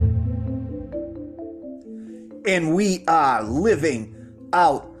and we are living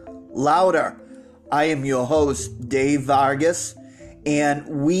out louder. I am your host, Dave Vargas, and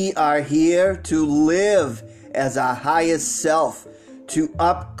we are here to live as our highest self. To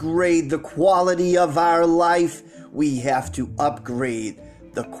upgrade the quality of our life, we have to upgrade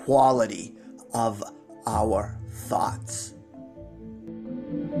the quality of our thoughts.